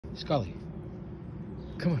Scully.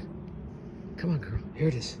 Come on. Come on, girl. Here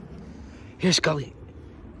it is. Here's Scully.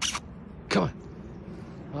 Come on.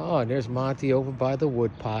 Oh, and there's Monty over by the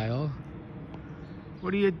wood pile.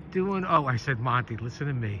 What are you doing? Oh, I said Monty. Listen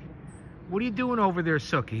to me. What are you doing over there,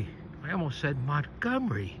 Sooki? I almost said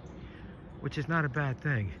Montgomery, which is not a bad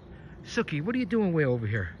thing. Sooki, what are you doing way over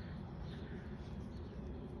here?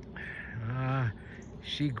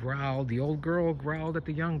 She growled. The old girl growled at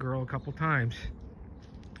the young girl a couple times.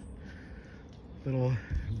 Little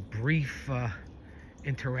brief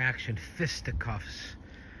interaction, fisticuffs.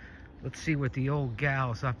 Let's see what the old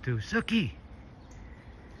gal's up to. Sooki!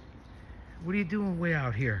 What are you doing way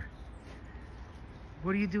out here?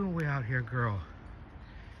 What are you doing way out here, girl?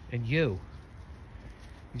 And you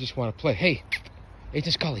just want to play. Hey,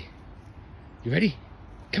 Agent Scully, you ready?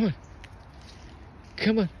 Come on.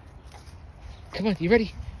 Come on. Come on, you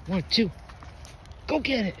ready? 1, 2, go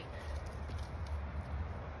get it.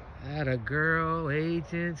 Atta girl,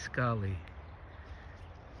 Agent Scully.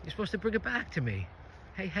 You're supposed to bring it back to me.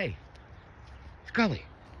 Hey, Scully,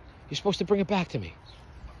 you're supposed to bring it back to me.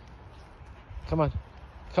 Come on,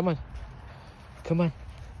 come on, come on,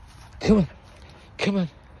 come on, come on.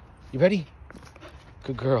 You ready?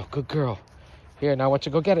 Good girl, good girl. Here, now I want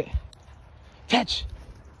you to go get it. Fetch.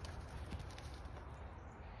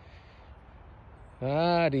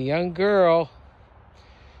 Ah, the young girl.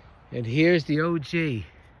 And here's the OG.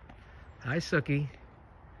 Hi, Sooki.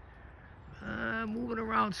 Moving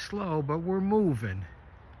around slow, but we're moving.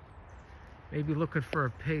 Maybe looking for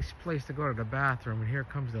a place to go to the bathroom, and here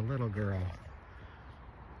comes the little girl.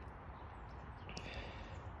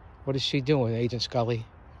 What is she doing, Agent Scully?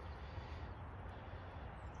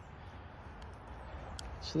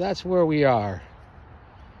 So that's where we are.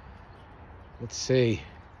 Let's see.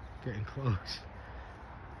 Getting close.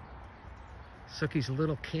 Sooki's a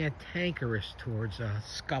little cantankerous towards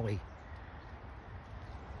Scully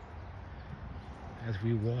as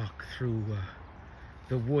we walk through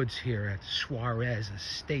the woods here at Suarez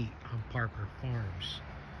Estate on Parker Farms.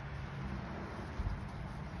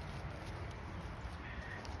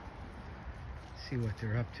 See what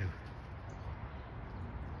they're up to.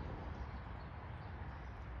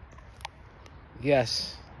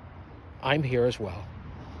 Yes, I'm here as well.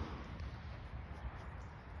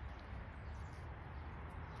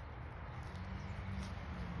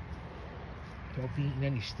 Don't be eating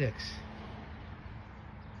any sticks.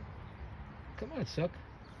 Come on, Sook.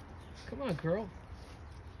 Come on, girl.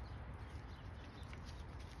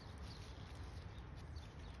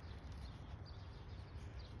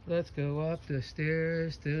 Let's go up the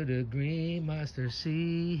stairs to the green monster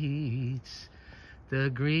seats. The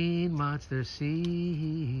green monster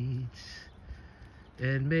seats.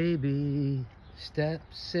 And maybe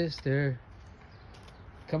stepsister.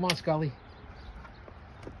 Come on, Scully.